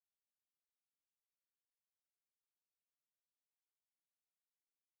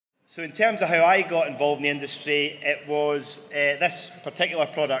So in terms of how I got involved in the industry, it was this particular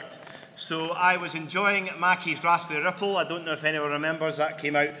product. So I was enjoying Mackie's Raspberry Ripple. I don't know if anyone remembers, that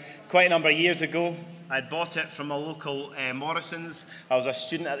came out quite a number of years ago. I'd bought it from a local Morrison's. I was a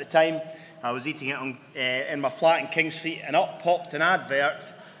student at the time. I was eating it in my flat in King Street, and up popped an advert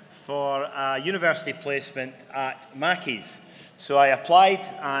for a university placement at Mackie's. So I applied,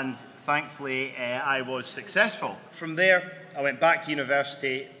 and thankfully I was successful. From there, I went back to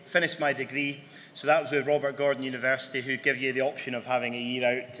university, finished my degree. So that was with Robert Gordon University, who give you the option of having a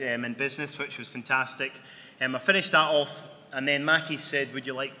year out in business, which was fantastic. I finished that off, and then Mackie's said, would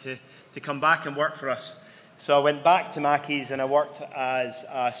you like to come back and work for us? So I went back to Mackie's and I worked as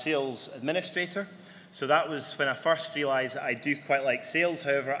a sales administrator. So that was when I first realised that I do quite like sales.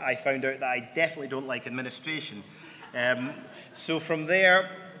 However, I found out that I definitely don't like administration. So from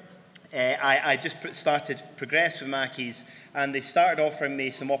there, I just started to progress with Mackie's, and they started offering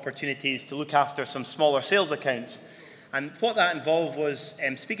me some opportunities to look after some smaller sales accounts. And what that involved was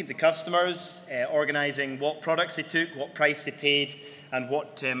speaking to customers, organising what products they took, what price they paid, and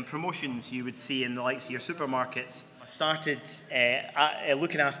what promotions you would see in the likes of your supermarkets. I started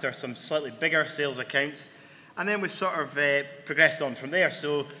looking after some slightly bigger sales accounts, and then we sort of progressed on from there.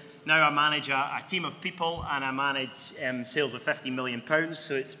 So now I manage a team of people, and I manage sales of £50 million.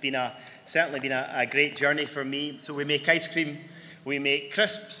 So it's been certainly been a great journey for me. So we make ice cream, we make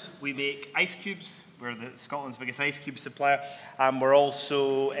crisps, we make ice cubes. We're Scotland's biggest ice cube supplier, and we're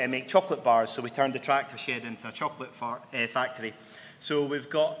also make chocolate bars. So we turned the tractor shed into a chocolate factory. So we've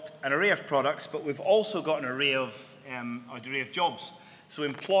got an array of products, but we've also got an array of jobs. So we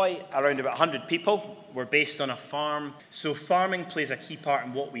employ around about 100 people. We're based on a farm. So farming plays a key part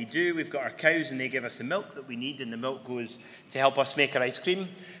in what we do. We've got our cows, and they give us the milk that we need, and the milk goes to help us make our ice cream.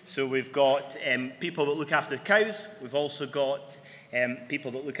 So we've got people that look after the cows. We've also got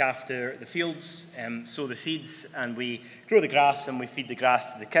people that look after the fields, sow the seeds, and we grow the grass, and we feed the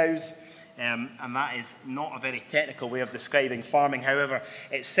grass to the cows. And that is not a very technical way of describing farming. However,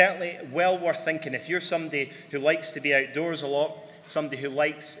 it's certainly well worth thinking. If you're somebody who likes to be outdoors a lot, somebody who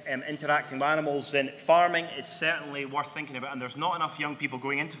likes interacting with animals, then farming is certainly worth thinking about. And there's not enough young people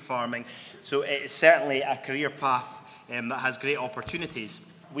going into farming, so it is certainly a career path that has great opportunities.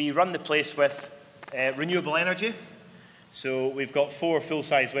 We run the place with renewable energy. So we've got 4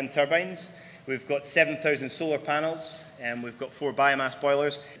 full-size wind turbines. We've got 7,000 solar panels, and we've got 4 biomass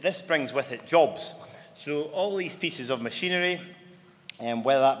boilers. This brings with it jobs. So all these pieces of machinery,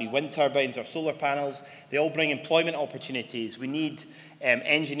 whether that be wind turbines or solar panels, they all bring employment opportunities. We need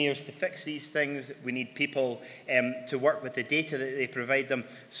engineers to fix these things. We need people to work with the data that they provide them.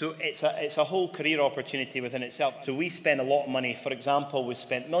 So it's a whole career opportunity within itself. So we spend a lot of money. For example, we've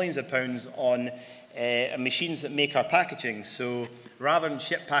spent millions of pounds on machines that make our packaging. So rather than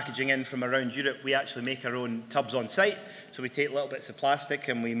ship packaging in from around Europe, we actually make our own tubs on site. So we take little bits of plastic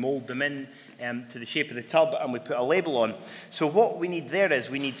and we mould them in to the shape of the tub, and we put a label on. So what we need there is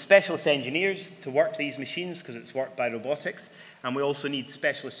we need specialist engineers to work these machines, because it's worked by robotics, and we also need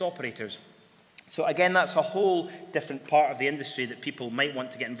specialist operators. So again, that's a whole different part of the industry that people might want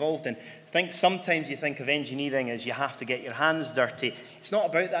to get involved in. Sometimes you think of engineering as you have to get your hands dirty. It's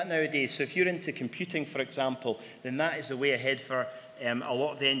not about that nowadays. So if you're into computing, for example, then that is the way ahead for a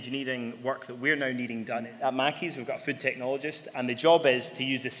lot of the engineering work that we're now needing done. At Mackie's, we've got a food technologist, and the job is to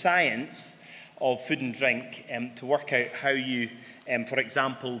use the science of food and drink to work out how you, for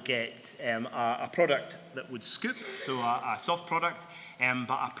example, get a product that would scoop, so a soft product,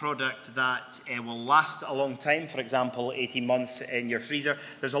 but a product that will last a long time, for example, 18 months in your freezer.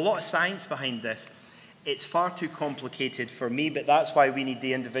 There's a lot of science behind this. It's far too complicated for me, but that's why we need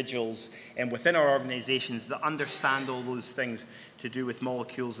the individuals within our organisations that understand all those things to do with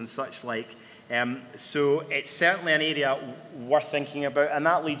molecules and such like. So it's certainly an area worth thinking about, and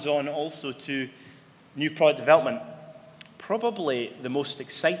that leads on also to new product development. Probably the most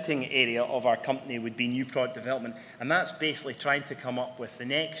exciting area of our company would be new product development, and that's basically trying to come up with the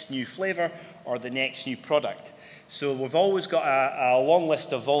next new flavour or the next new product. So we've always got a long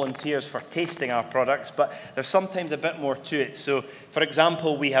list of volunteers for tasting our products, but there's sometimes a bit more to it. So, for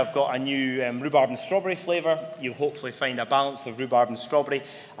example, we have got a new rhubarb and strawberry flavour. You'll hopefully find a balance of rhubarb and strawberry,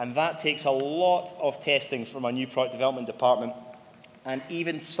 and that takes a lot of testing from our new product development department. And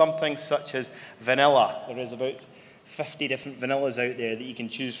even something such as vanilla. There is about 50 different vanillas out there that you can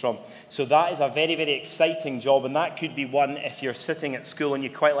choose from. So that is a very, very exciting job, and that could be one, if you're sitting at school and you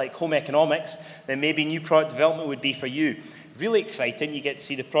quite like home economics, then maybe new product development would be for you. Really exciting. You get to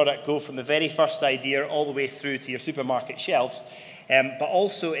see the product go from the very first idea all the way through to your supermarket shelves, but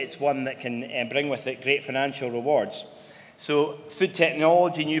also it's one that can bring with it great financial rewards. So food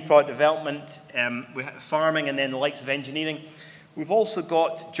technology, new product development, we have farming, and then the likes of engineering. We've also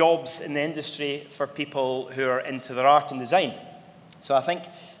got jobs in the industry for people who are into their art and design. So I think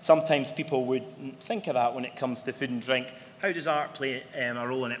sometimes people would think of that when it comes to food and drink. How does art play a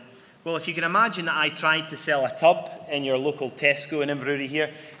role in it? Well, if you can imagine that I tried to sell a tub in your local Tesco in Inverurie here,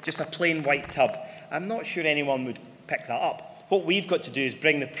 just a plain white tub, I'm not sure anyone would pick that up. What we've got to do is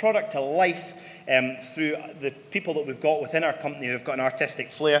bring the product to life through the people that we've got within our company who've got an artistic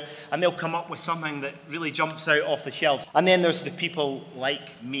flair, and they'll come up with something that really jumps out off the shelves. And then there's the people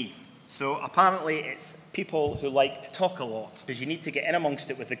like me. So apparently it's people who like to talk a lot, because you need to get in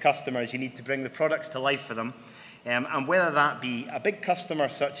amongst it with the customers, you need to bring the products to life for them. And whether that be a big customer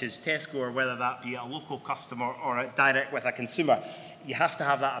such as Tesco, or whether that be a local customer or a direct with a consumer, you have to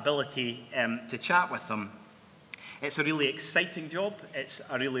have that ability to chat with them. It's a really exciting job, it's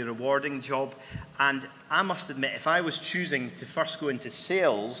a really rewarding job, and I must admit, if I was choosing to first go into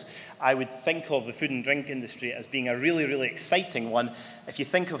sales, I would think of the food and drink industry as being a really, really exciting one. If you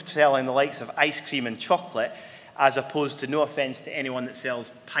think of selling the likes of ice cream and chocolate, as opposed to, no offence to anyone that sells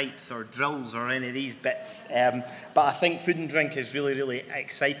pipes or drills or any of these bits. But I think food and drink is really, really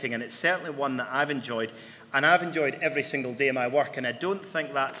exciting, and it's certainly one that I've enjoyed. And I've enjoyed every single day of my work, and I don't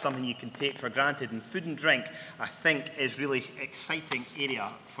think that's something you can take for granted. And food and drink, I think, is really exciting area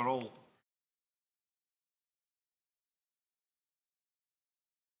for all.